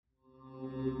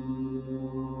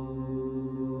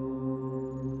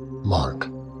Mark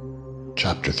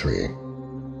chapter 3.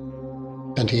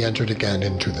 And he entered again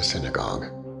into the synagogue,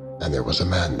 and there was a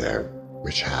man there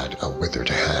which had a withered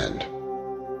hand.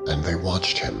 And they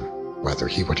watched him, whether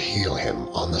he would heal him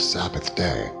on the Sabbath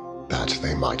day, that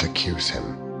they might accuse him.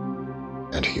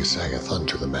 And he saith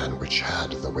unto the man which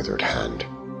had the withered hand,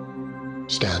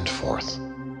 Stand forth.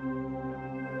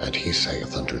 And he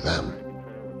saith unto them,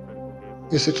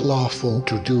 Is it lawful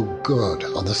to do good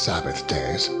on the Sabbath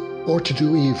days, or to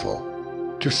do evil,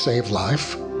 to save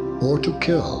life, or to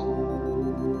kill?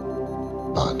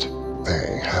 But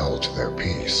they held their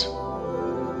peace.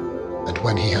 And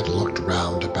when he had looked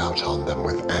round about on them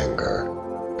with anger,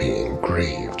 being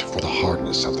grieved for the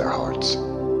hardness of their hearts,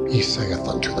 he saith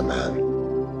unto the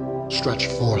man, Stretch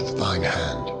forth thine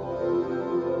hand.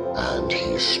 And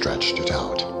he stretched it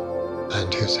out,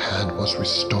 and his hand was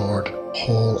restored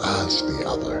whole as the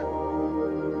other.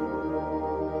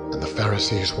 And the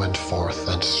Pharisees went forth,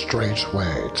 and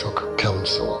straightway took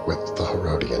counsel with the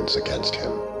Herodians against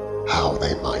him, how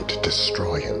they might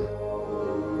destroy him.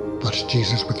 But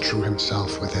Jesus withdrew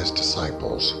himself with his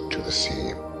disciples to the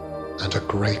sea, and a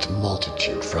great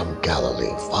multitude from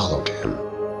Galilee followed him,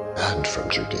 and from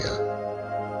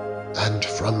Judea, and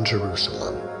from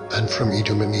Jerusalem, and from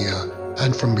Idumea,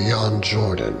 and from beyond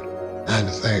Jordan, and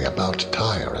they about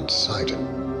Tyre and Sidon,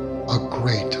 a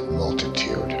great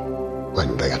multitude,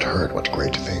 when they had heard what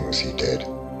great things he did,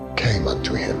 came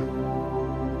unto him.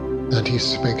 And he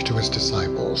spake to his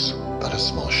disciples that a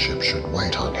small ship should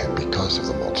wait on him because of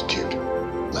the multitude,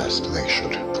 lest they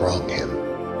should throng him.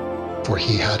 For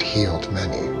he had healed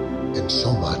many,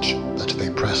 insomuch that they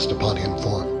pressed upon him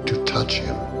for to touch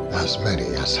him, as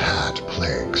many as had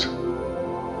plagues.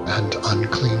 And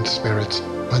unclean spirits,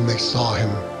 when they saw him,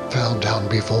 fell down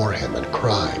before him and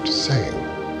cried, saying,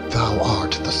 Thou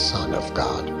art the Son of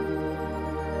God.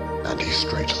 And he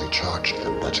straitly charged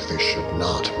them that they should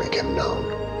not make him known.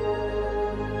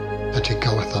 And he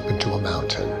goeth up into a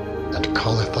mountain, and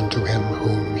calleth unto him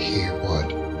whom he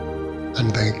would. And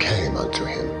they came unto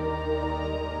him.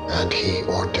 And he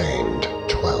ordained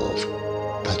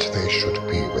 12, that they should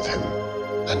be with him,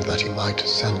 and that he might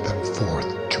send them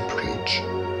forth to preach,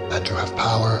 and to have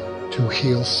power to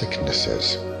heal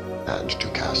sicknesses, and to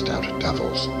cast out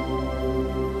devils.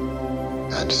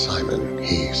 And Simon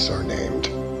he surnamed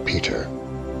Peter,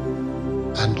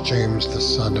 and James the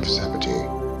son of Zebedee,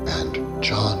 and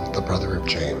John the brother of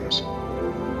James,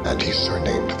 and he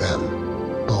surnamed them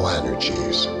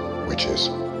Boanerges, which is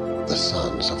the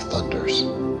sons of thunders,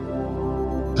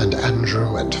 and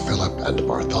Andrew and Philip and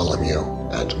Bartholomew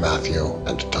and Matthew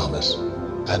and Thomas,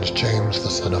 and James the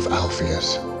son of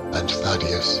Alphaeus, and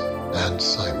Thaddeus, and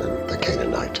Simon the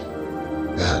Canaanite,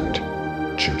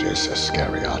 and Judas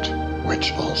Iscariot,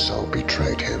 which also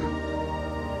betrayed him.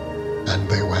 And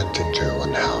they went into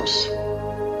an house.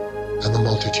 And the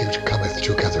multitude cometh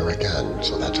together again,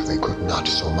 so that they could not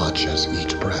so much as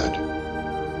eat bread.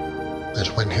 And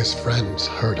when his friends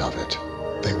heard of it,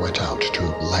 they went out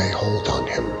to lay hold on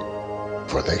him.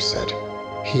 For they said,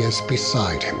 He is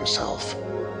beside himself.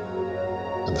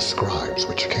 And the scribes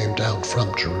which came down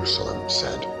from Jerusalem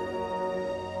said,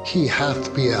 He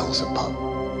hath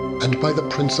Beelzebub, and by the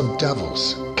prince of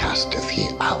devils casteth he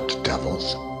out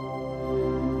devils.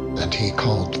 And he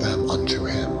called them unto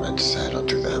him, and said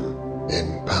unto them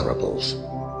in parables,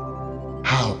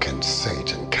 How can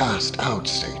Satan cast out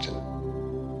Satan?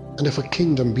 And if a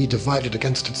kingdom be divided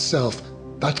against itself,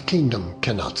 that kingdom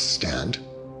cannot stand.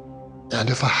 And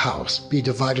if a house be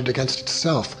divided against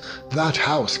itself, that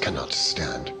house cannot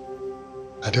stand.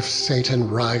 And if Satan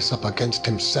rise up against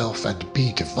himself and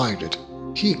be divided,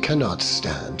 he cannot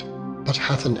stand, but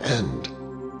hath an end.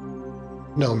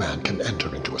 No man can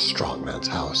enter into a strong man's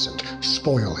house and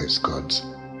spoil his goods,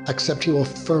 except he will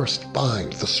first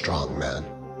bind the strong man,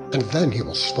 and then he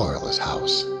will spoil his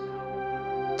house.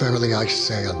 Verily I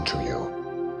say unto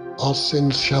you, all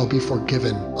sins shall be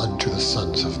forgiven unto the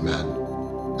sons of men,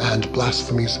 and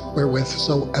blasphemies wherewith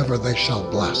soever they shall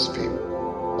blaspheme.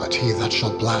 But he that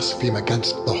shall blaspheme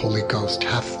against the Holy Ghost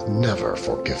hath never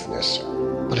forgiveness,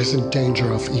 but is in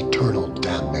danger of eternal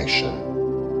damnation.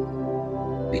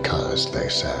 Because they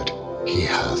said, He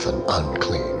hath an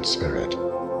unclean spirit.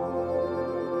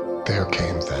 There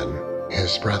came then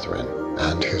his brethren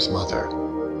and his mother,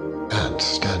 and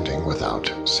standing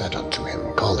without said unto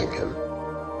him, calling him.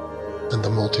 And the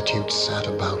multitude sat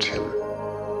about him,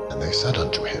 and they said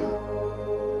unto him,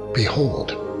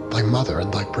 Behold, thy mother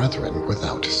and thy brethren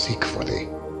without seek for thee.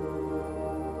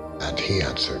 And he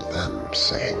answered them,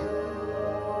 saying,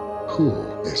 Who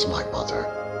is my mother,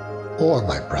 or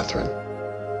my brethren?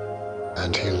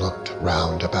 And he looked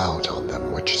round about on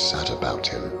them which sat about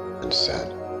him, and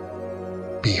said,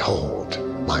 Behold,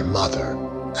 my mother,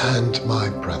 and my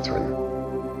brethren.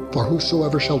 For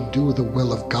whosoever shall do the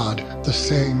will of God, the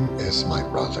same is my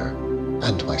brother,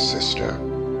 and my sister,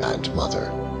 and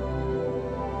mother.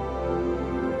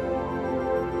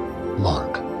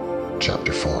 Mark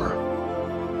chapter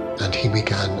 4. And he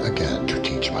began again to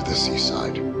teach by the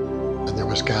seaside. And there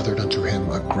was gathered unto him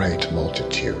a great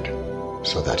multitude,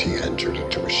 so that he entered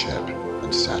into a ship,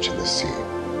 and sat in the sea.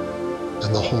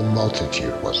 And the whole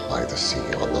multitude was by the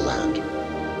sea on the land.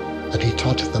 And he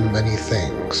taught them many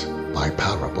things by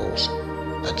parables,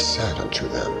 and said unto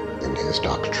them in his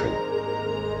doctrine,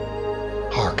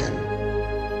 Hearken,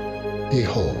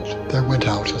 behold, there went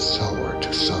out a sower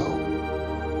to sow.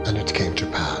 And it came to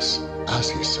pass, as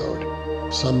he sowed,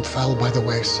 some fell by the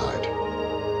wayside,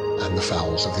 and the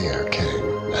fowls of the air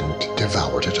came and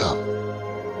devoured it up.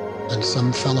 And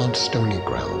some fell on stony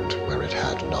ground, where it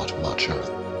had not much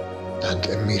earth. And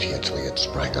immediately it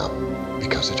sprang up,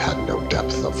 because it had no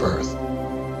depth of earth.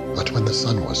 But when the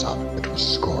sun was up, it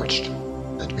was scorched,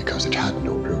 and because it had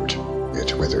no root,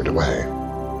 it withered away.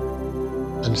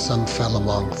 And some fell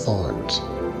among thorns,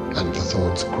 and the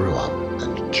thorns grew up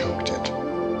and choked it,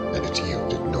 and it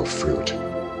yielded no fruit.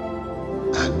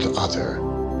 And other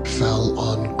fell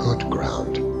on good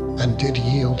ground, and did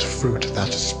yield fruit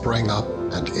that sprang up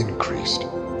and increased,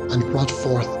 and brought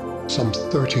forth some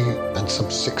 30, and some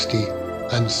 60,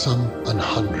 and some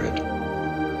 100.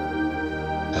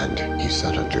 And he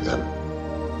said unto them,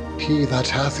 He that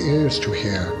hath ears to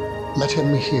hear, let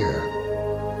him hear.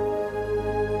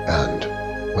 And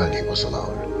when he was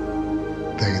alone,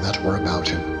 they that were about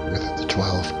him with the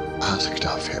 12 asked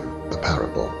of him the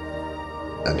parable.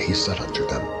 And he said unto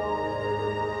them,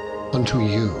 Unto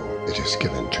you it is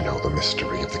given to know the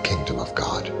mystery of the kingdom of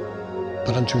God,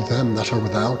 but unto them that are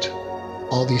without,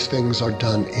 all these things are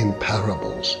done in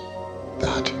parables,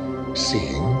 that,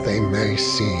 seeing they may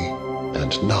see,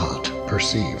 and not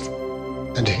perceive,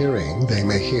 and hearing they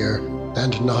may hear,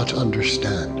 and not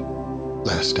understand,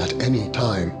 lest at any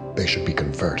time they should be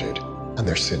converted, and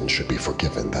their sins should be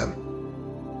forgiven them.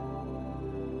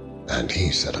 And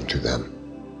he said unto them,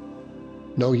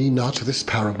 Know ye not this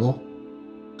parable?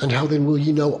 And how then will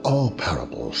ye know all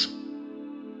parables?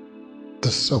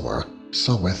 The sower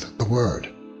soweth the word.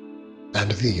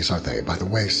 And these are they by the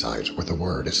wayside where the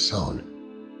word is sown.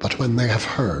 But when they have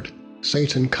heard,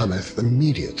 Satan cometh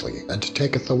immediately, and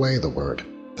taketh away the word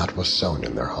that was sown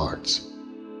in their hearts.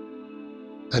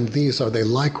 And these are they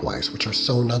likewise which are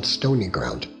sown on stony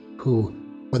ground, who,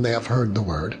 when they have heard the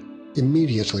word,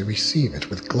 immediately receive it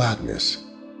with gladness,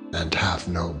 and have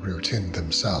no root in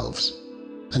themselves,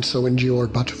 and so endure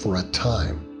but for a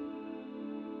time.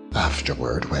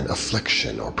 Afterward, when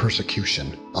affliction or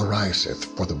persecution ariseth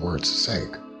for the word's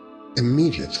sake,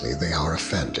 immediately they are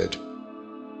offended.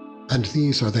 And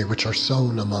these are they which are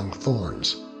sown among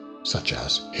thorns, such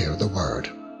as hear the word,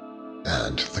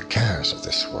 and the cares of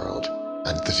this world,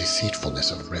 and the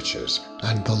deceitfulness of riches,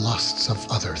 and the lusts of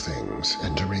other things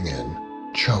entering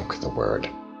in, choke the word,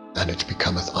 and it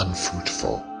becometh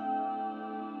unfruitful.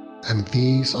 And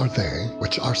these are they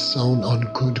which are sown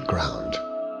on good ground,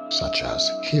 such as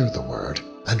hear the word,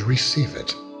 and receive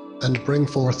it, and bring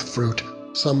forth fruit,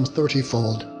 some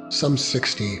 30-fold, some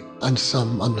 60, and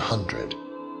some 100.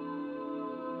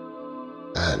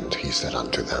 And he said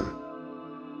unto them,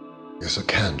 Is a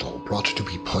candle brought to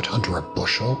be put under a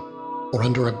bushel, or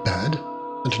under a bed,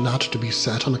 and not to be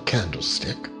set on a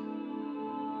candlestick?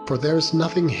 For there is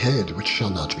nothing hid which shall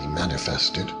not be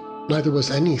manifested, neither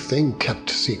was anything kept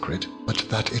secret, but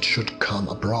that it should come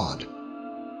abroad.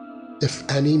 If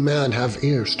any man have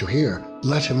ears to hear,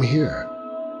 let him hear.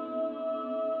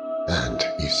 And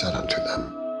he said unto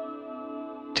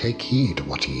them, Take heed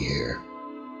what ye hear.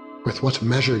 With what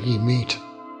measure ye mete,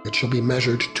 it shall be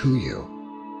measured to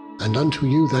you, and unto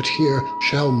you that hear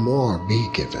shall more be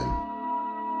given.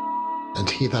 And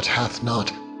he that hath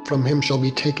not, from him shall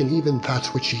be taken even that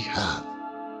which he hath.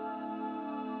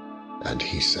 And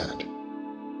he said,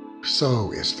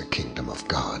 So is the kingdom of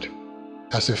God,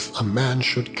 as if a man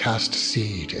should cast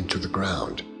seed into the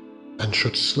ground, and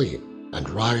should sleep, and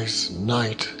rise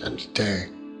night and day,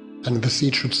 and the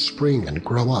seed should spring and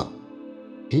grow up.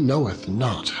 He knoweth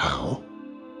not how.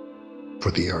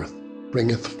 For the earth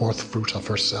bringeth forth fruit of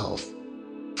herself,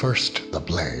 first the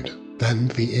blade, then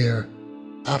the ear,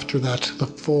 after that the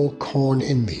full corn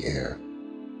in the ear.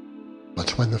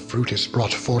 But when the fruit is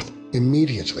brought forth,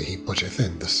 immediately he putteth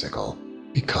in the sickle,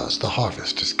 because the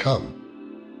harvest is come.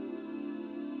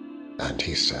 And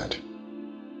he said,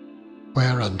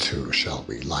 Whereunto shall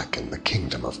we liken the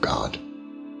kingdom of God?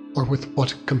 Or with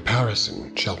what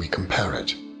comparison shall we compare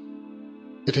it?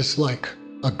 It is like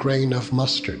a grain of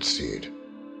mustard seed,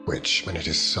 which, when it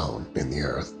is sown in the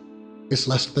earth, is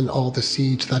less than all the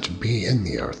seeds that be in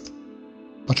the earth.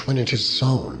 But when it is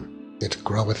sown, it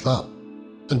groweth up,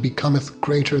 and becometh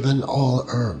greater than all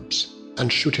herbs,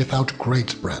 and shooteth out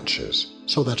great branches,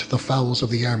 so that the fowls of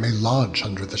the air may lodge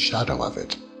under the shadow of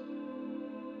it.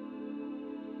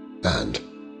 And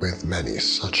with many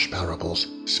such parables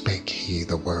spake he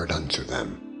the word unto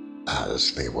them,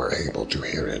 as they were able to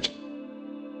hear it.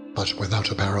 But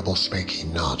without a parable spake he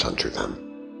not unto them.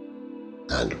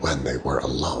 And when they were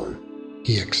alone,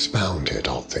 he expounded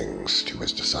all things to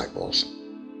his disciples.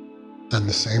 And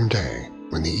the same day,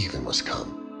 when the even was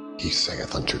come, he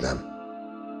saith unto them,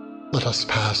 Let us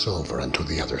pass over unto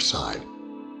the other side.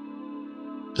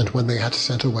 And when they had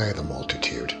sent away the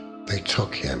multitude, they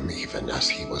took him even as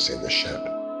he was in the ship.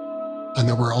 And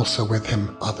there were also with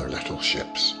him other little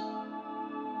ships.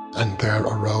 And there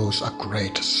arose a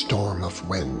great storm of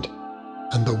wind,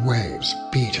 and the waves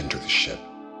beat into the ship,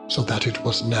 so that it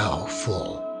was now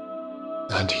full.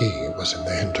 And he was in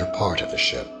the hinder part of the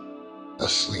ship,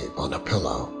 asleep on a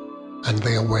pillow. And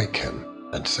they awake him,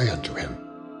 and say unto him,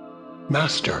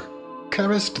 Master,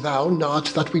 carest thou not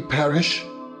that we perish?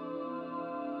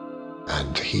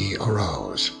 And he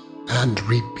arose, and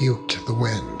rebuked the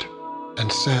wind,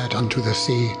 and said unto the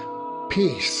sea,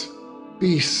 Peace,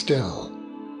 be still.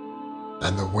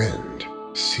 And the wind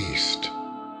ceased,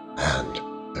 and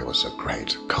there was a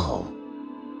great calm.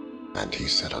 And he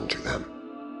said unto them,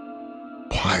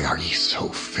 Why are ye so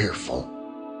fearful?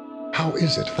 How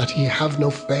is it that ye have no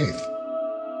faith?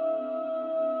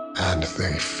 And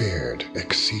they feared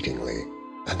exceedingly,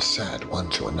 and said one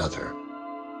to another,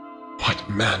 What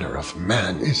manner of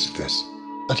man is this,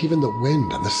 that even the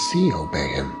wind and the sea obey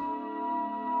him?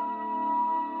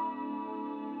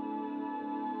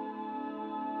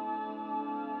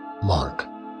 Mark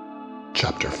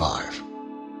chapter 5.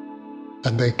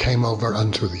 And they came over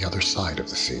unto the other side of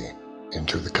the sea,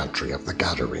 into the country of the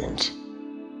Gadarenes.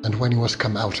 And when he was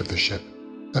come out of the ship,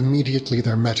 immediately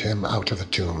there met him out of the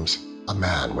tombs a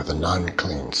man with an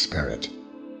unclean spirit,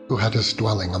 who had his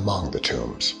dwelling among the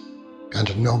tombs.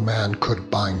 And no man could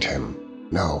bind him,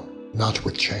 no, not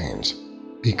with chains,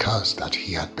 because that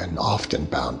he had been often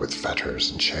bound with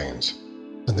fetters and chains,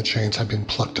 and the chains had been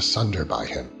plucked asunder by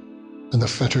him, and the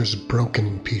fetters broken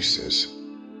in pieces.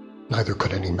 Neither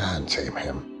could any man tame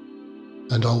him.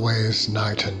 And always,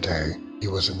 night and day, he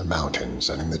was in the mountains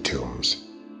and in the tombs,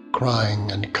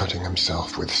 crying and cutting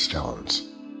himself with stones.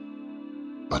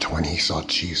 But when he saw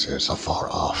Jesus afar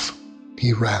off,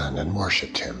 he ran and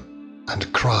worshipped him,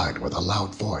 and cried with a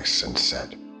loud voice, and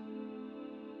said,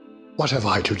 What have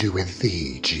I to do with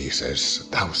thee, Jesus,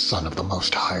 thou Son of the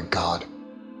Most High God?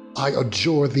 I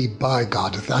adjure thee by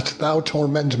God that thou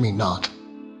torment me not.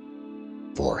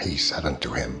 For he said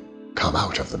unto him, Come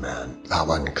out of the man,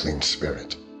 thou unclean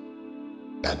spirit.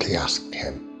 And he asked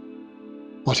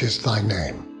him, What is thy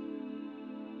name?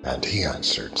 And he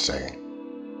answered, saying,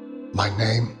 My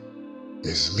name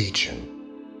is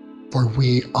Legion, for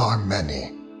we are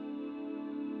many.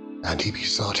 And he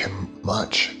besought him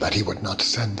much that he would not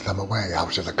send them away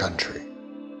out of the country.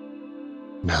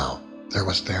 Now there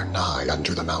was there nigh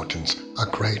unto the mountains a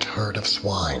great herd of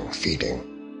swine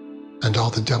feeding. And all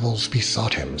the devils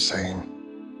besought him, saying,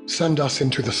 Send us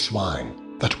into the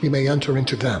swine, that we may enter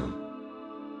into them.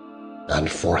 And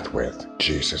forthwith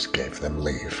Jesus gave them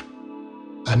leave.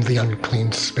 And the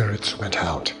unclean spirits went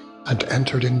out, and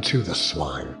entered into the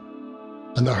swine.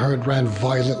 And the herd ran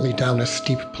violently down a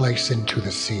steep place into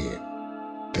the sea.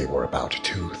 They were about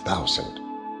 2,000,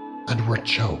 and were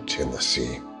choked in the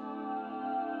sea.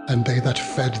 And they that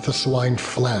fed the swine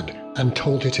fled, and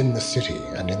told it in the city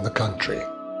and in the country.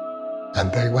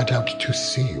 And they went out to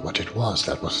see what it was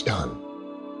that was done.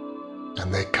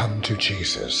 And they come to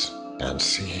Jesus, and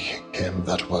see him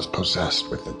that was possessed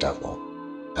with the devil,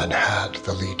 and had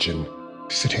the legion,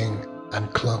 sitting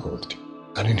and clothed,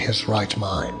 and in his right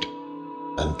mind.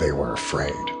 And they were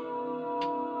afraid.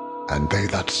 And they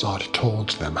that saw it told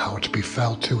them how it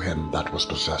befell to him that was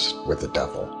possessed with the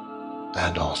devil,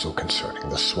 and also concerning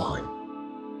the swine.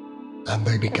 And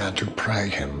they began to pray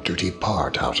him to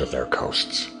depart out of their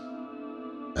coasts.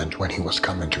 And when he was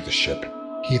come into the ship,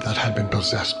 he that had been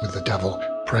possessed with the devil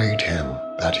prayed him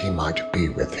that he might be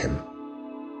with him.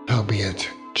 Howbeit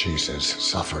Jesus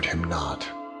suffered him not,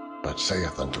 but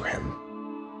saith unto him,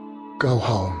 Go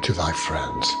home to thy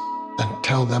friends, and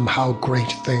tell them how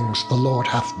great things the Lord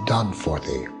hath done for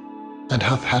thee, and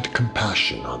hath had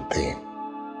compassion on thee.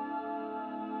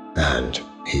 And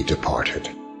he departed,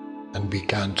 and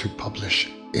began to publish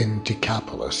in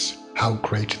Decapolis how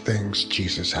great things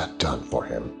Jesus had done for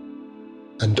him.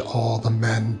 And all the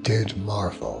men did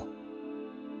marvel.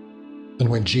 And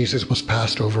when Jesus was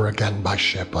passed over again by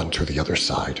ship unto the other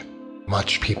side,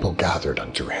 much people gathered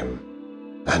unto him,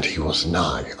 and he was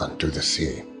nigh unto the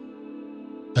sea.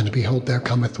 And behold, there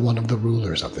cometh one of the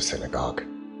rulers of the synagogue,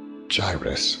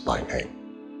 Jairus by name.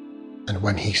 And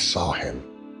when he saw him,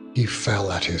 he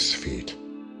fell at his feet,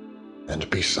 and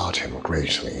besought him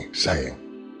greatly, saying,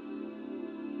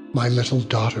 My little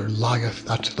daughter lieth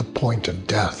at the point of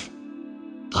death.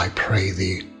 I pray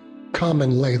thee, come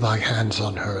and lay thy hands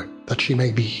on her, that she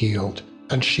may be healed,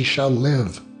 and she shall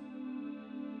live.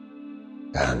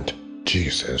 And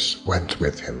Jesus went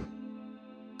with him,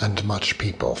 and much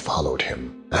people followed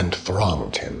him, and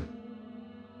thronged him.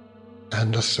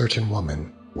 And a certain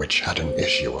woman, which had an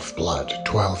issue of blood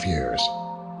 12 years,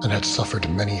 and had suffered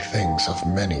many things of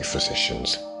many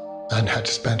physicians, and had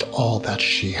spent all that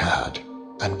she had,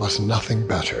 and was nothing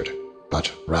bettered,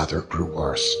 but rather grew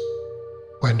worse,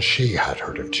 when she had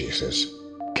heard of Jesus,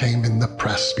 came in the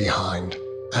press behind,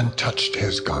 and touched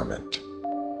his garment.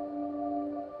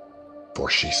 For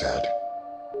she said,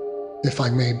 If I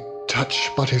may touch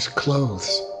but his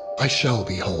clothes, I shall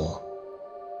be whole.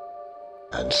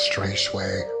 And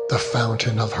straightway the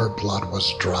fountain of her blood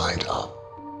was dried up,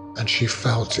 and she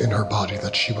felt in her body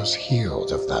that she was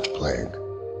healed of that plague.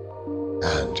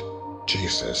 And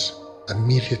Jesus,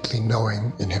 immediately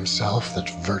knowing in himself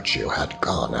that virtue had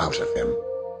gone out of him,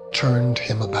 turned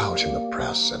him about in the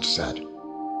press and said,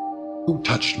 Who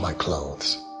touched my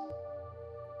clothes?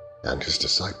 And his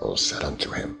disciples said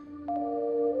unto him,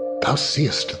 Thou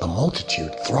seest the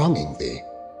multitude thronging thee,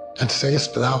 and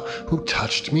sayest thou, Who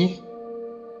touched me?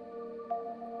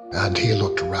 And he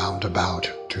looked round about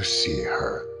to see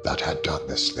her that had done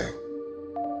this thing.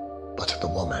 But the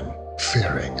woman,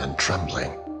 fearing and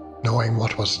trembling, knowing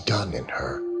what was done in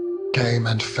her, came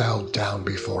and fell down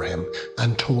before him,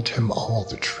 and told him all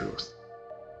the truth.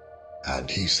 And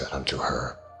he said unto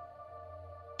her,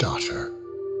 Daughter,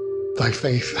 thy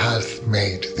faith hath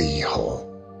made thee whole.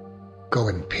 Go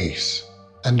in peace,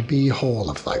 and be whole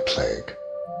of thy plague.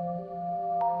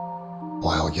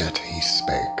 While yet he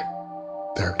spake,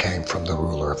 there came from the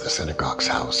ruler of the synagogue's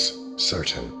house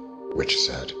certain which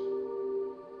said,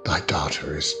 Thy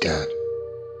daughter is dead.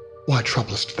 Why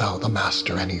troublest thou the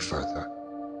master any further?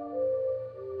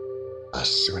 As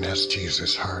soon as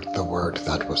Jesus heard the word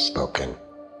that was spoken,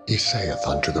 he saith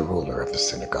unto the ruler of the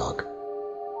synagogue,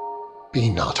 Be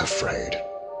not afraid,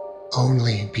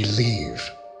 only believe.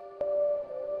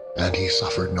 And he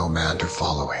suffered no man to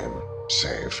follow him,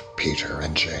 save Peter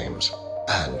and James,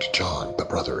 and John the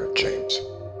brother of James.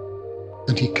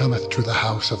 And he cometh to the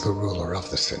house of the ruler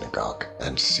of the synagogue,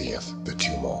 and seeth the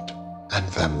tumult, and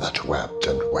them that wept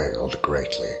and wailed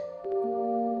greatly.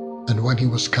 And when he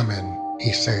was come in,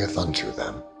 he saith unto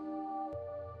them,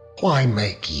 Why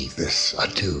make ye this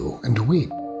ado, and weep?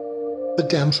 The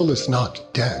damsel is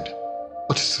not dead,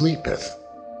 but sleepeth.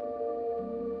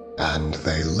 And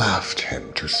they laughed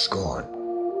him to scorn.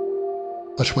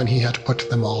 But when he had put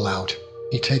them all out,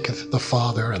 he taketh the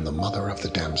father and the mother of the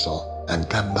damsel, and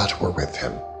them that were with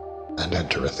him, and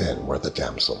entereth in where the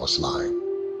damsel was lying.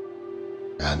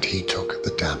 And he took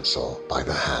the damsel by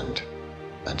the hand,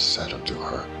 and said unto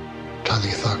her,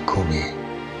 Talitha cumi,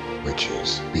 which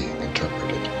is, being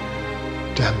interpreted,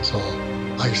 Damsel,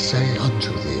 I say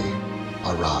unto thee,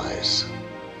 arise.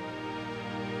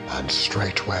 And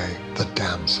straightway the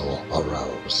damsel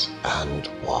arose and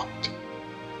walked,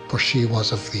 for she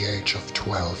was of the age of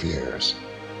 12 years.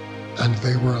 And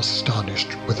they were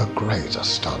astonished with a great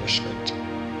astonishment.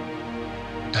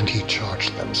 And he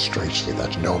charged them straitly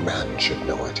that no man should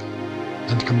know it,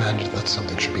 and commanded that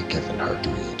something should be given her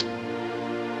to eat.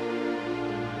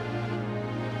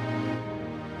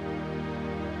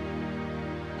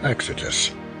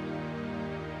 Exodus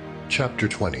chapter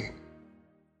 20.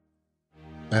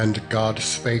 And God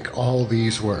spake all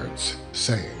these words,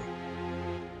 saying,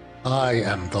 I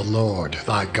am the Lord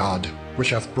thy God, which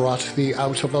hath brought thee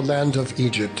out of the land of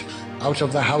Egypt, out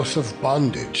of the house of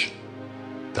bondage.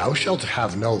 Thou shalt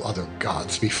have no other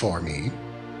gods before me.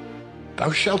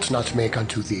 Thou shalt not make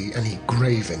unto thee any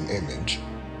graven image,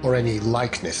 or any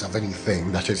likeness of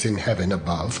anything that is in heaven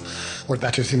above, or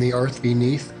that is in the earth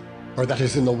beneath, or that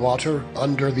is in the water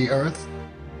under the earth.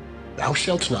 Thou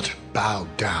shalt not bow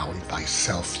down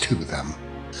thyself to them,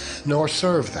 nor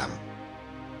serve them.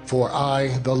 For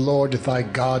I, the Lord thy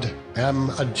God, am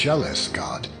a jealous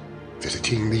God,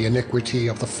 visiting the iniquity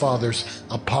of the fathers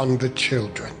upon the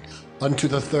children, unto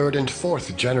the third and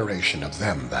fourth generation of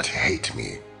them that hate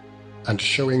me, and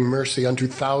showing mercy unto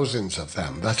thousands of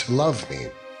them that love me,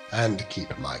 and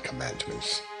keep my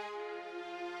commandments.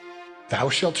 Thou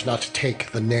shalt not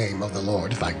take the name of the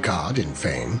Lord thy God in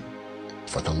vain,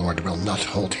 for the Lord will not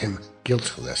hold him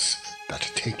guiltless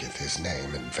that taketh his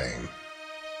name in vain.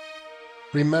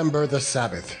 Remember the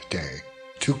Sabbath day,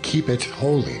 to keep it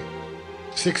holy.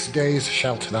 6 days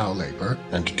shalt thou labor,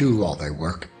 and do all thy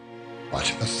work. But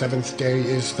the seventh day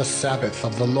is the Sabbath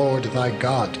of the Lord thy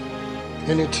God.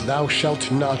 In it thou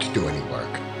shalt not do any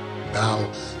work,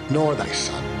 thou, nor thy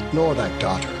son, nor thy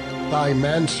daughter, thy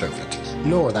manservant,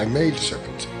 nor thy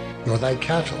maidservant, nor thy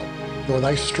cattle, nor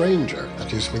thy stranger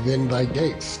that is within thy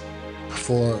gates.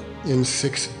 For in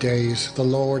 6 days the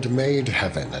Lord made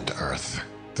heaven and earth,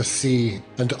 the sea,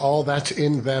 and all that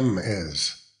in them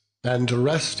is, and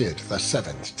rested the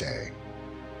seventh day.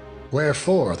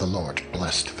 Wherefore the Lord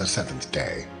blessed the seventh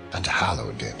day, and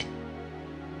hallowed it.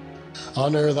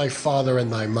 Honor thy father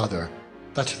and thy mother,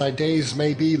 that thy days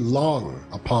may be long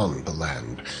upon the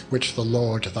land which the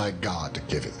Lord thy God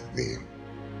giveth thee.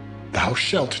 Thou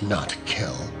shalt not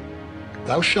kill.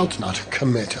 Thou shalt not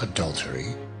commit adultery.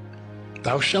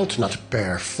 Thou shalt not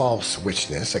bear false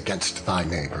witness against thy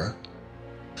neighbor.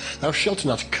 Thou shalt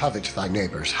not covet thy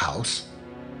neighbor's house.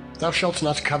 Thou shalt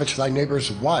not covet thy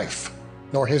neighbor's wife,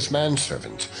 nor his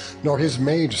manservant, nor his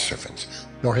maidservant,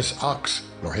 nor his ox,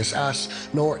 nor his ass,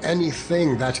 nor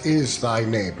anything that is thy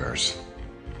neighbor's.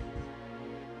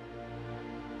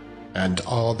 And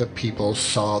all the people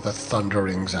saw the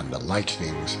thunderings and the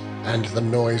lightnings, and the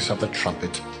noise of the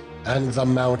trumpet, and the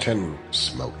mountain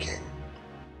smoking.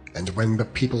 And when the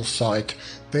people saw it,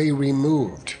 they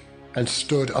removed, and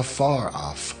stood afar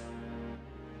off.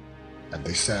 And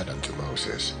they said unto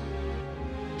Moses,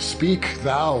 Speak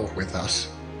thou with us,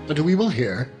 and we will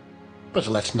hear, but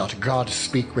let not God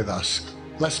speak with us,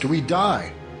 lest we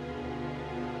die.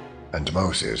 And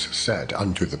Moses said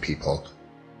unto the people,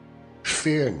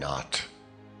 Fear not,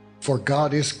 for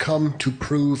God is come to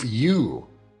prove you,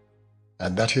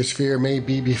 and that his fear may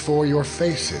be before your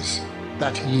faces,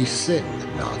 that ye sin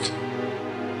not.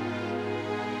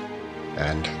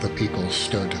 And the people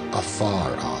stood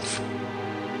afar off.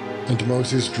 And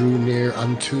Moses drew near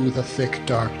unto the thick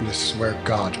darkness where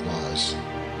God was.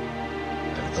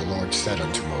 And the Lord said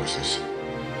unto Moses,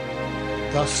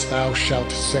 Thus thou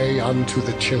shalt say unto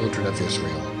the children of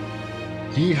Israel,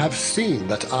 Ye have seen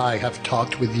that I have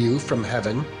talked with you from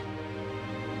heaven.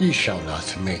 Ye shall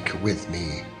not make with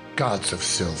me gods of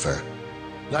silver,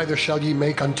 neither shall ye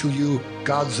make unto you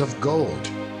gods of gold.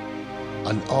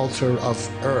 An altar of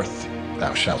earth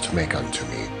thou shalt make unto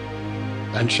me,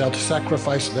 and shalt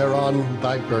sacrifice thereon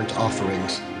thy burnt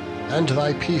offerings, and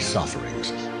thy peace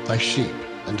offerings, thy sheep,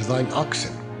 and thine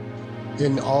oxen.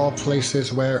 In all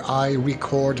places where I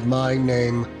record my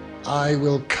name, I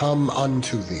will come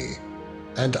unto thee,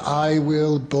 and I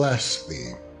will bless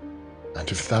thee. And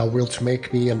if thou wilt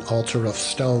make me an altar of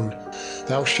stone,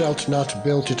 thou shalt not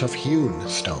build it of hewn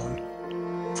stone.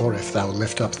 For if thou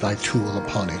lift up thy tool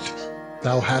upon it,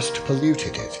 thou hast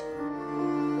polluted it.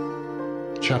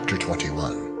 Chapter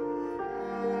 21.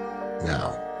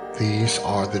 Now these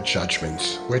are the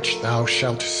judgments which thou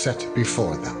shalt set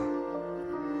before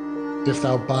them. If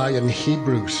thou buy an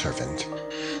Hebrew servant,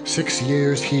 6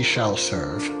 years he shall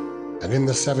serve, and in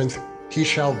the 7th he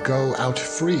shall go out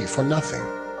free for nothing.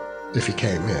 If he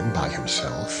came in by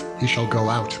himself, he shall go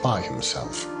out by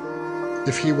himself.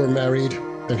 If he were married,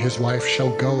 then his wife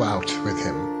shall go out with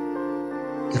him.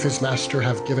 If his master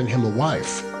have given him a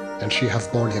wife, and she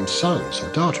have borne him sons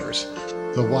or daughters,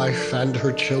 the wife and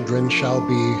her children shall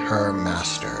be her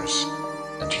master's,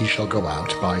 and he shall go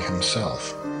out by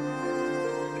himself.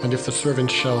 And if the servant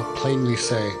shall plainly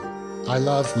say, I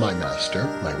love my master,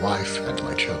 my wife, and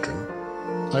my children,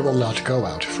 I will not go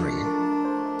out free,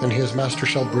 then his master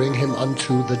shall bring him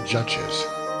unto the judges.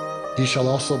 He shall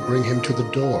also bring him to the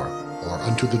door, or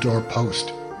unto the doorpost,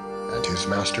 and his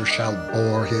master shall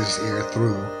bore his ear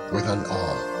through with an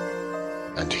awl,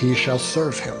 and he shall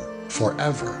serve him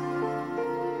forever.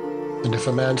 And if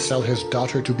a man sell his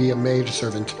daughter to be a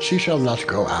maidservant, she shall not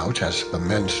go out as the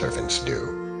menservants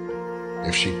do.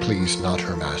 If she please not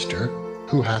her master,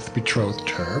 who hath betrothed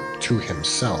her to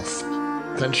himself,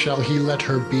 then shall he let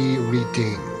her be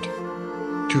redeemed.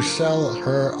 To sell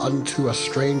her unto a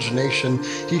strange nation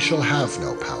he shall have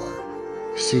no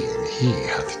power, seeing he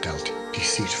hath dealt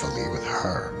deceitfully with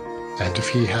her. And if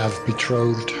he have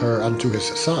betrothed her unto his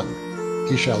son,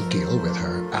 he shall deal with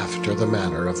her after the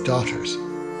manner of daughters.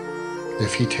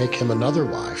 If he take him another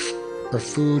wife, her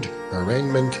food, her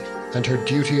raiment, and her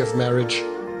duty of marriage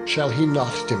shall he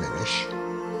not diminish.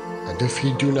 And if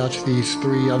he do not these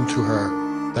 3 unto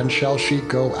her, then shall she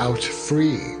go out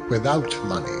free without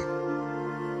money.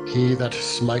 He that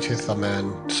smiteth a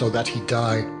man so that he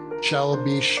die shall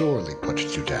be surely put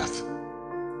to death.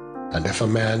 And if a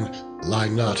man lie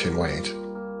not in wait,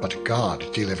 but God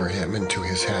deliver him into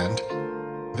his hand,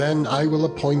 then I will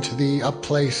appoint thee a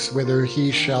place whither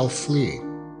he shall flee.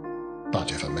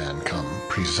 But if a man come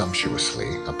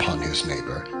presumptuously upon his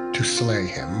neighbor, to slay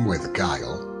him with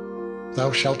guile,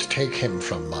 thou shalt take him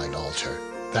from mine altar,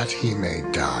 that he may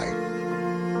die.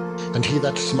 And he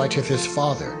that smiteth his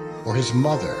father or his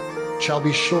mother shall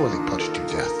be surely put to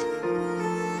death.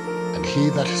 And he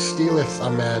that stealeth a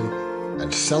man,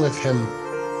 and selleth him,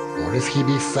 or if he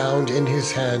be found in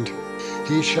his hand,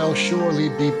 he shall surely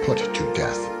be put to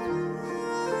death.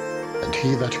 And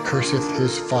he that curseth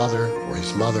his father or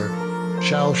his mother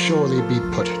shall surely be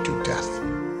put to death.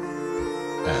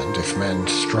 And if men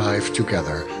strive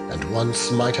together, and one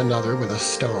smite another with a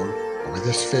stone, or with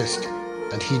his fist,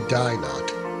 and he die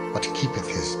not, but keepeth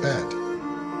his bed,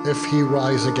 if he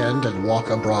rise again and walk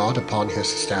abroad upon his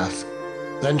staff,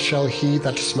 then shall he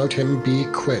that smote him be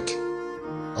quit.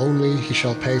 Only he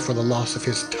shall pay for the loss of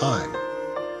his time,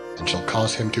 and shall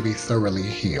cause him to be thoroughly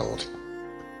healed.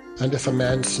 And if a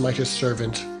man smite his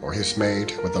servant or his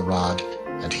maid with a rod,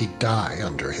 and he die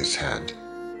under his hand,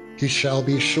 he shall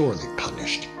be surely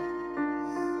punished.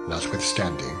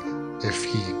 Notwithstanding, if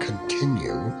he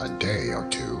continue a day or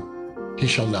two, he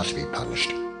shall not be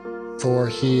punished, for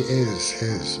he is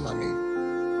his money.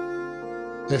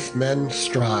 If men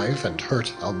strive and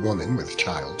hurt a woman with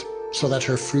child, so that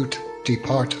her fruit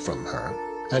depart from her,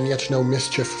 and yet no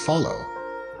mischief follow,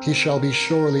 he shall be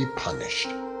surely punished,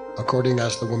 according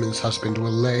as the woman's husband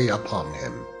will lay upon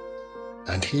him,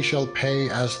 and he shall pay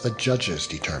as the judges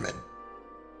determine.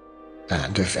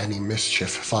 And if any mischief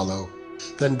follow,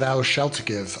 then thou shalt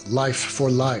give life for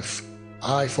life,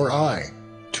 eye for eye,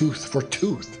 tooth for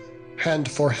tooth, hand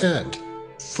for hand,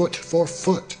 foot for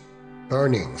foot,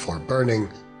 burning for burning,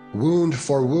 wound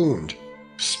for wound,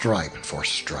 stripe for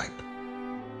stripe.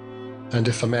 And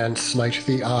if a man smite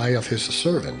the eye of his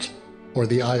servant, or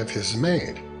the eye of his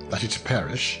maid, that it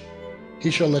perish,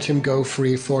 he shall let him go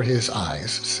free for his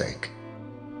eye's sake.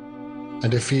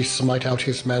 And if he smite out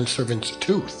his manservant's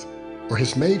tooth, or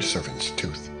his maidservant's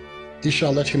tooth, he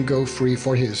shall let him go free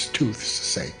for his tooth's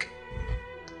sake.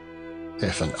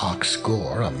 If an ox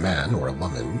gore a man or a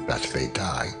woman, that they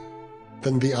die,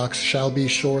 then the ox shall be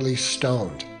surely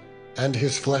stoned, and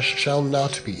his flesh shall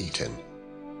not be eaten,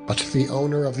 but the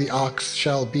owner of the ox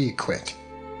shall be quit.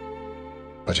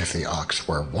 But if the ox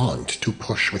were wont to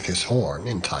push with his horn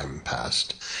in time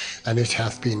past, and it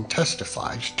hath been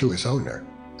testified to his owner,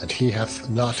 and he hath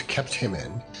not kept him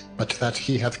in, but that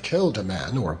he hath killed a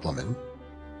man or a woman,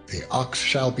 the ox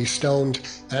shall be stoned,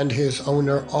 and his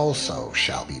owner also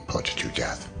shall be put to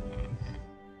death.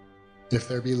 If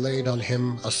there be laid on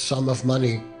him a sum of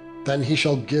money, then he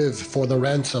shall give for the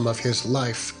ransom of his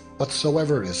life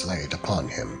whatsoever is laid upon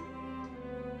him.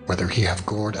 Whether he have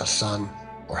gored a son,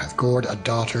 or have gored a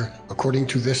daughter, according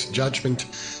to this judgment,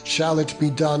 shall it be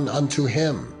done unto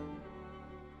him.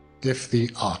 If the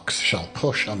ox shall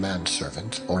push a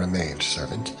manservant or a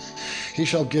maidservant, he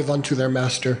shall give unto their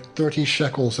master 30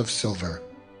 shekels of silver,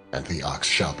 and the ox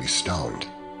shall be stoned.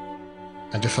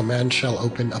 And if a man shall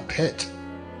open a pit,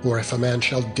 or if a man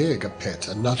shall dig a pit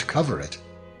and not cover it,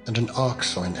 and an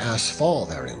ox or an ass fall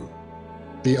therein,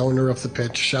 the owner of the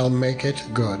pit shall make it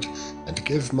good, and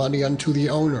give money unto the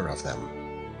owner of them,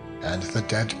 and the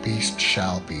dead beast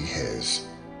shall be his.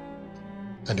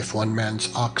 And if one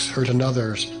man's ox hurt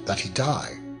another's, that he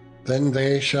die, then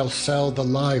they shall sell the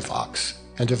live ox,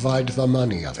 and divide the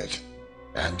money of it,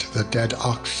 and the dead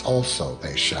ox also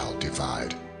they shall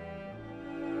divide.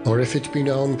 Or if it be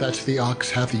known that the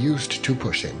ox hath used to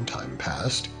push in time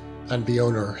past, and the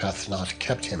owner hath not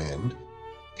kept him in,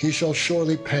 he shall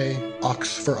surely pay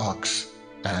ox for ox,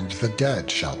 and the dead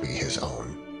shall be his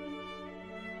own.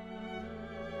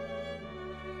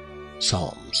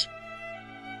 Psalms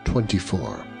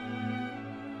 24.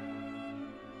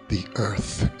 The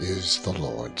earth is the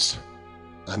Lord's,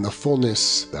 and the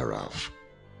fullness thereof,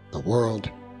 the world,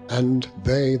 and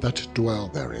they that dwell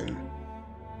therein.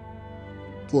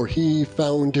 For he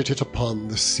founded it upon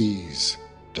the seas,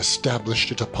 and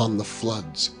established it upon the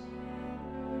floods.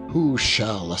 Who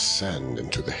shall ascend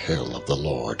into the hill of the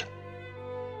Lord?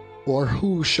 Or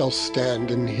who shall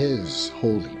stand in his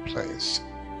holy place?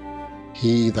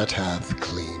 He that hath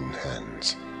clean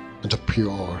hands, and a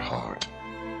pure heart,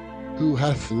 who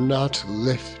hath not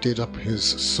lifted up his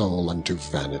soul unto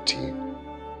vanity,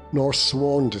 nor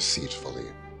sworn deceitfully.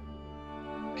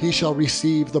 He shall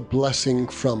receive the blessing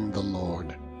from the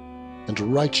Lord, and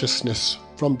righteousness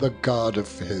from the God of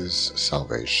his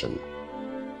salvation.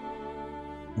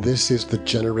 This is the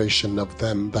generation of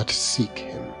them that seek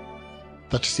him,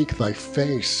 that seek thy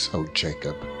face, O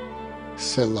Jacob.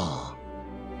 Selah.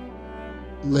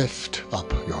 Lift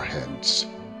up your heads,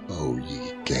 O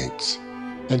ye gates,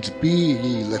 and be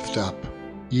ye lift up,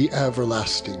 ye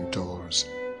everlasting doors,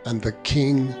 and the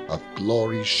King of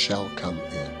glory shall come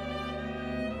in.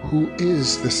 Who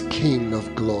is this King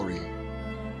of glory?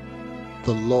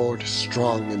 The Lord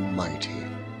strong and mighty,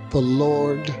 the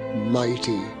Lord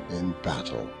mighty in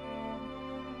battle.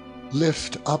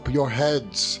 Lift up your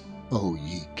heads, O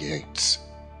ye gates,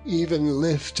 even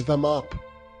lift them up,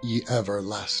 ye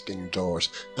everlasting doors,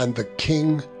 and the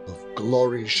King of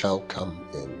glory shall come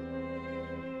in.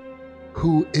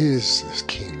 Who is this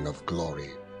King of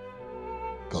glory?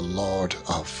 The Lord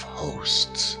of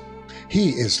hosts.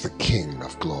 He is the King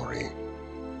of glory.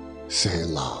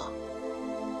 Selah.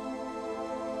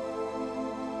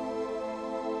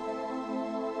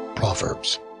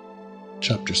 Proverbs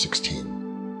chapter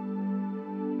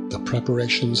 16. The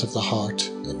preparations of the heart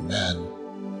in man,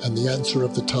 and the answer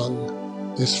of the tongue,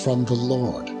 is from the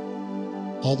Lord.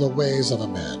 All the ways of a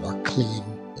man are clean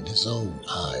in his own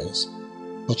eyes,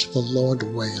 but the Lord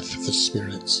weigheth the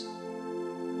spirits.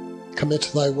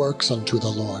 Commit thy works unto the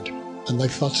Lord, and thy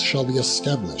thoughts shall be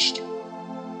established.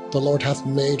 The Lord hath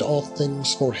made all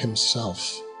things for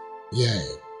himself, yea,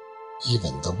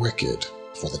 even the wicked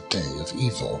for the day of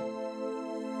evil.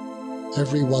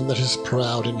 Every one that is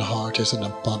proud in heart is an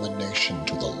abomination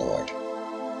to the Lord.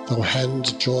 Though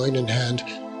hand join in hand,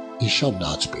 he shall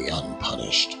not be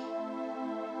unpunished.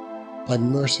 By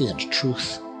mercy and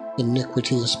truth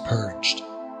iniquity is purged,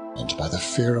 and by the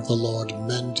fear of the Lord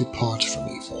men depart from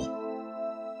evil.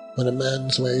 When a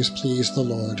man's ways please the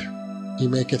Lord, he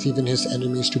maketh even his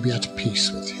enemies to be at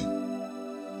peace with him.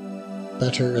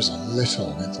 Better is a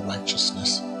little with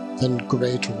righteousness than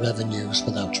great revenues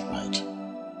without right.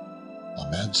 A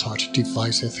man's heart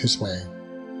deviseth his way,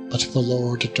 but the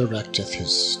Lord directeth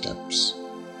his steps.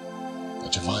 A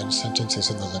divine sentence is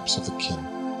in the lips of the king.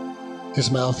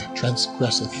 His mouth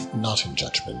transgresseth not in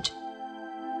judgment.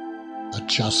 A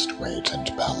just weight and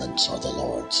balance are the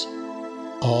Lord's.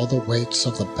 All the weights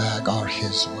of the bag are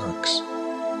his works.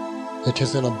 It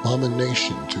is an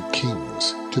abomination to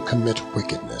kings to commit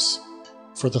wickedness,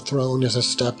 for the throne is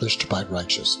established by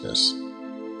righteousness.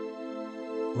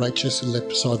 Righteous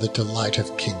lips are the delight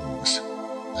of kings,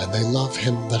 and they love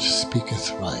him that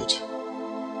speaketh right.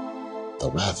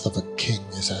 The wrath of a king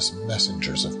is as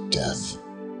messengers of death,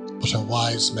 but a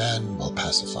wise man will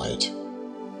pacify it.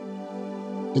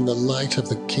 In the light of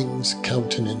the king's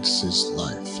countenance is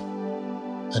life,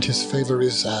 and his favor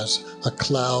is as a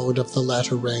cloud of the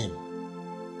latter rain.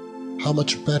 How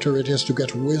much better it is to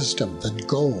get wisdom than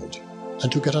gold,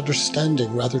 and to get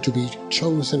understanding rather to be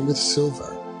chosen with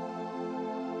silver.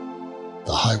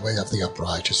 The highway of the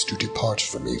upright is to depart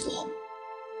from evil.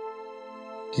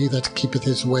 He that keepeth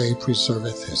his way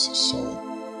preserveth his soul.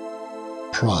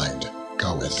 Pride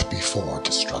goeth before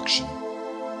destruction,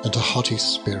 and a haughty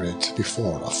spirit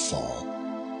before a fall.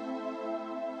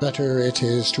 Better it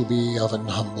is to be of an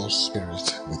humble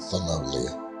spirit with the lowly,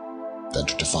 than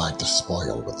to divide the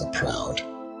spoil with the proud.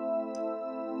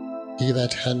 He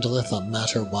that handleth a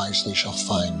matter wisely shall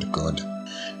find good,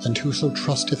 and whoso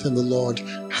trusteth in the Lord,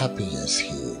 happy is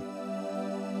he.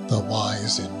 The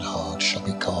wise in heart shall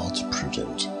be called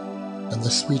prudent, and the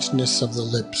sweetness of the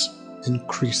lips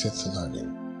increaseth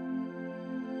learning.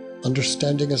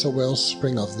 Understanding is a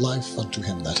wellspring of life unto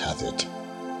him that hath it,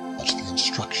 but the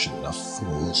instruction of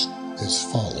fools is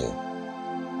folly.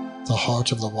 The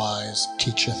heart of the wise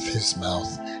teacheth his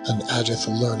mouth, and addeth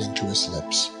learning to his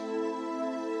lips.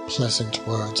 Pleasant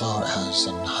words are as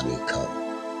an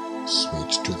honeycomb,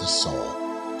 sweet to the soul,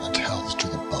 and health to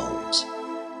the bones.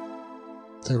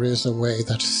 There is a way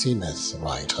that seemeth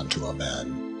right unto a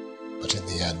man, but in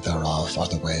the end thereof are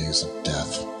the ways of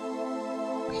death.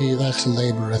 He that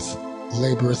laboureth,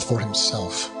 laboureth for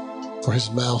himself, for his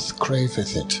mouth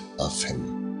craveth it of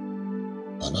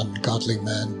him. An ungodly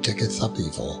man diggeth up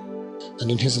evil, and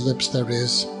in his lips there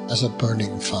is as a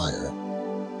burning fire.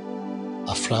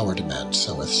 A froward man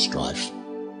soweth strife,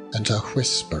 and a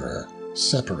whisperer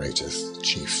separateth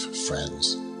chief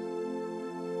friends.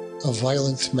 A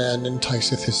violent man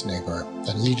enticeth his neighbour,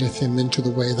 and leadeth him into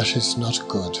the way that is not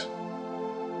good.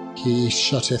 He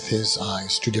shutteth his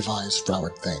eyes to devise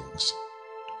froward things.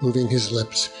 Moving his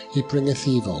lips, he bringeth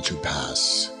evil to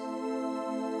pass.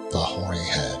 The hoary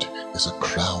head is a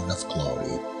crown of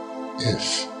glory,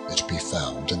 if it be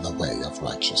found in the way of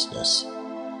righteousness.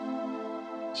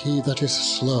 He that is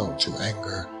slow to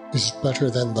anger is better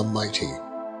than the mighty,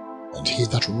 and he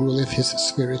that ruleth his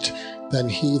spirit than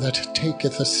he that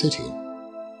taketh a city.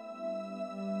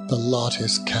 The lot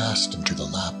is cast into the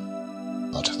lap,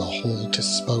 but the whole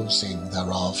disposing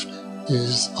thereof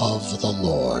is of the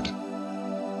Lord.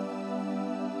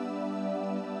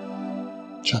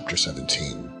 Chapter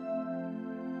 17.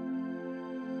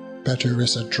 Better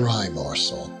is a dry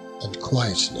morsel, and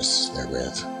quietness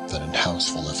therewith, than an house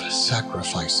full of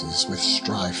sacrifices with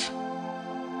strife.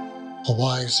 A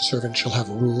wise servant shall have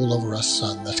rule over a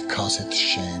son that causeth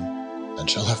shame, and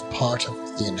shall have part of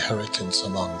the inheritance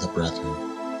among the brethren.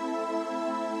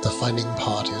 The finding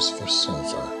pot is for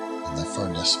silver, and the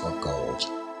furnace for gold,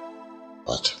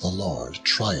 but the Lord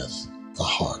trieth the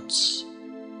hearts.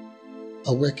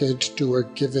 A wicked doer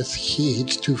giveth heed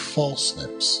to false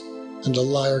lips, and a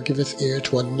liar giveth ear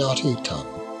to a naughty tongue.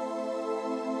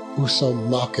 Whoso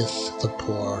mocketh the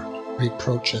poor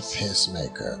reproacheth his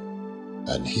Maker,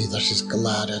 and he that is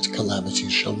glad at calamity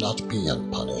shall not be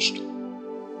unpunished.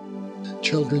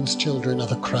 Children's children are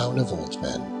the crown of old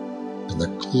men, and the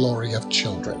glory of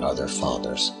children are their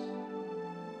fathers.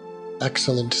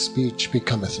 Excellent speech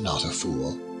becometh not a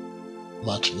fool,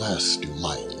 much less do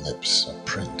lying lips a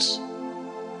prince.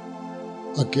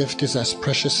 A gift is as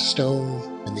precious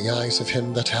stone in the eyes of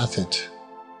him that hath it.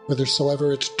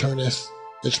 Whithersoever it turneth,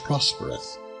 it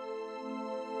prospereth.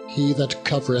 He that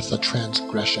covereth a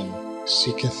transgression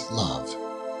seeketh love,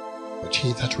 but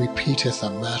he that repeateth a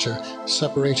matter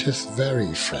separateth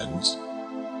very friends.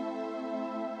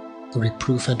 The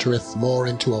reproof entereth more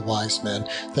into a wise man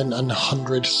than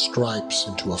 100 stripes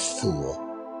into a fool.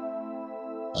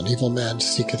 An evil man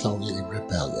seeketh only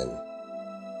rebellion.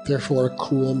 Therefore a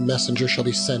cruel messenger shall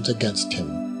be sent against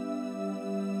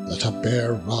him. Let a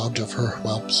bear robbed of her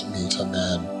whelps meet a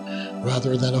man,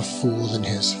 rather than a fool in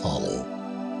his folly.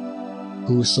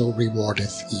 Whoso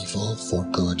rewardeth evil for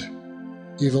good,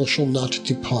 evil shall not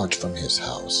depart from his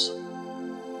house.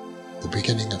 The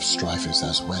beginning of strife is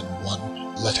as when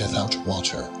one letteth out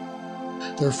water.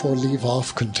 Therefore leave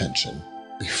off contention,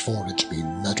 before it be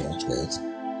meddled with.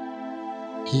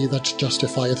 He that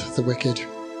justifieth the wicked,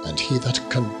 and he that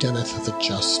condemneth the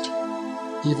just,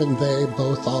 even they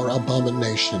both are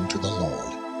abomination to the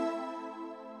Lord.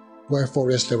 Wherefore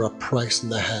is there a price in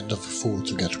the hand of a fool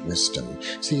to get wisdom,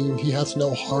 seeing he hath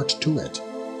no heart to it?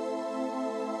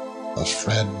 A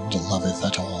friend loveth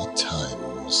at all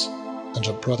times, and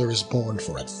a brother is born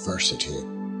for adversity.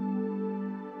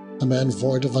 A man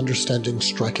void of understanding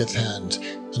striketh hand,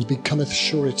 and becometh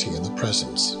surety in the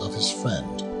presence of his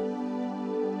friend.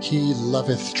 He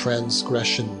loveth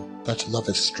transgression that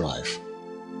loveth strife,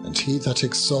 and he that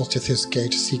exalteth his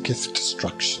gate seeketh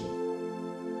destruction.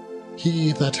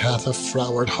 He that hath a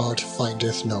froward heart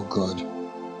findeth no good,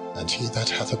 and he that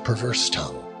hath a perverse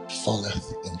tongue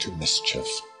falleth into mischief.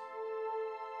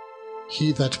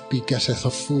 He that begetteth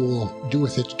a fool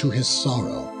doeth it to his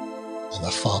sorrow, and the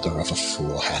father of a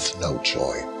fool hath no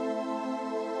joy.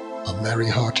 A merry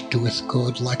heart doeth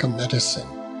good like a medicine,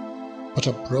 but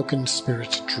a broken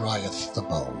spirit drieth the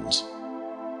bones.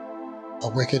 A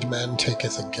wicked man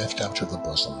taketh a gift out of the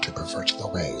bosom to pervert the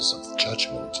ways of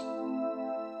judgment.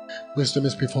 Wisdom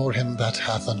is before him that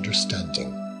hath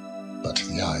understanding, but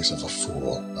the eyes of a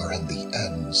fool are in the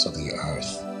ends of the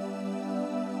earth.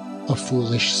 A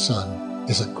foolish son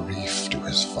is a grief to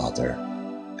his father,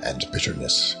 and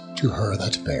bitterness to her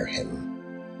that bare him.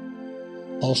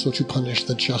 Also to punish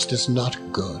the just is not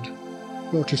good,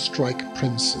 nor to strike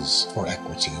princes for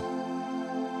equity.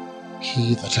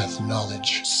 He that hath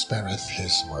knowledge spareth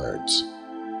his words,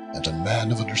 and a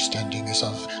man of understanding is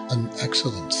of an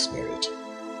excellent spirit.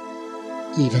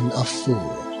 Even a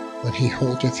fool, when he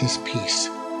holdeth his peace,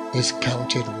 is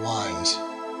counted wise,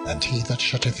 and he that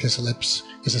shutteth his lips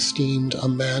is esteemed a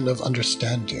man of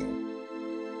understanding.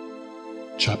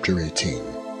 Chapter 18.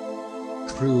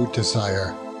 Through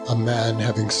desire, a man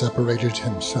having separated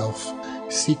himself,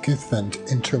 seeketh and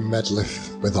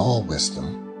intermeddleth with all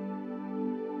wisdom.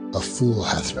 A fool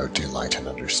hath no delight in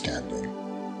understanding,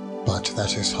 but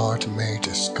that his heart may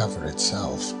discover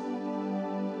itself.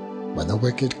 When the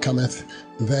wicked cometh,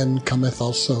 then cometh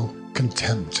also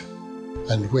contempt,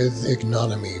 and with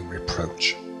ignominy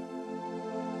reproach.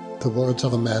 The words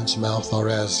of a man's mouth are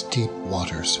as deep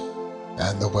waters,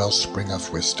 and the wellspring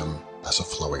of wisdom as a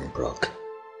flowing brook.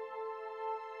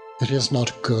 It is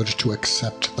not good to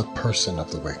accept the person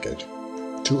of the wicked,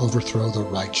 to overthrow the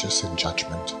righteous in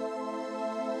judgment.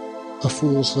 A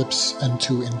fool's lips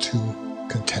enter into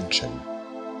contention,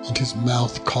 and his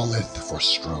mouth calleth for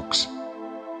strokes.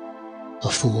 A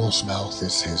fool's mouth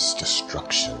is his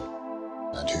destruction,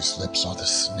 and his lips are the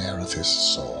snare of his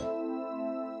soul.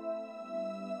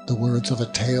 The words of a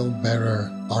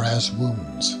tale-bearer are as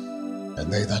wounds,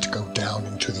 and they that go down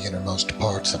into the innermost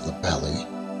parts of the belly.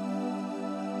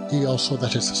 He also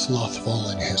that is slothful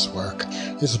in his work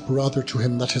is brother to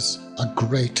him that is a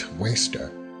great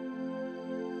waster.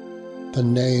 The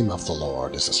name of the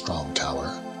Lord is a strong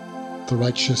tower. The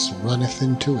righteous runneth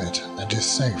into it, and is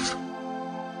safe.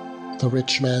 The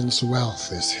rich man's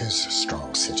wealth is his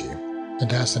strong city,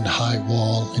 and as an high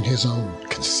wall in his own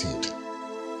conceit.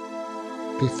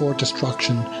 Before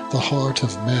destruction the heart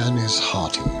of man is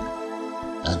haughty,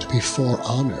 and before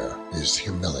honor is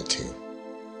humility.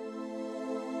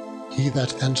 He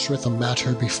that answereth a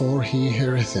matter before he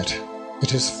heareth it,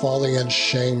 it is folly and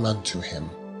shame unto him.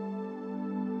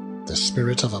 The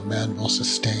spirit of a man will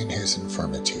sustain his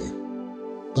infirmity,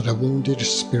 but a wounded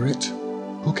spirit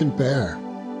who can bear?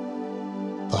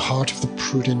 The heart of the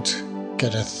prudent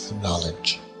getteth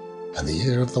knowledge, and the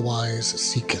ear of the wise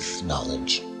seeketh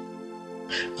knowledge.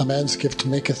 A man's gift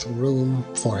maketh room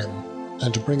for him,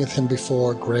 and bringeth him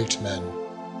before great men.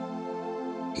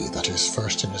 He that is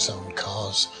first in his own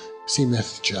cause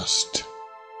seemeth just,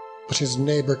 but his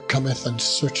neighbour cometh and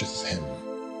searcheth him.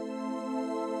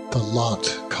 The lot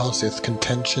causeth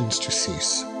contentions to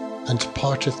cease, and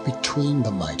parteth between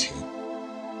the mighty.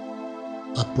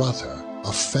 A brother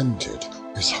offended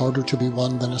is harder to be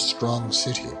won than a strong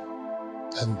city,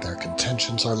 and their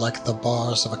contentions are like the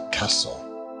bars of a castle.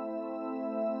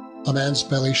 A man's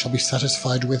belly shall be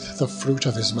satisfied with the fruit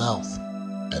of his mouth,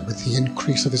 and with the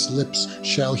increase of his lips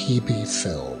shall he be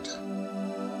filled.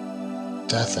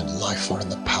 Death and life are in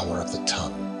the power of the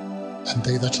tongue, and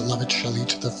they that love it shall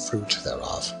eat the fruit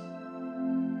thereof.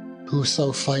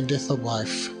 Whoso findeth a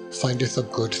wife findeth a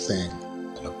good thing,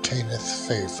 and obtaineth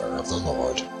favour of the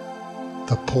Lord.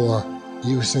 The poor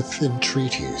useth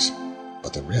entreaties,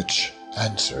 but the rich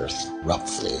answereth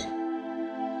roughly.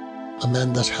 A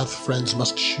man that hath friends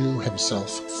must shew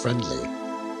himself friendly,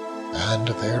 and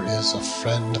there is a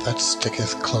friend that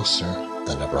sticketh closer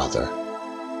than a brother.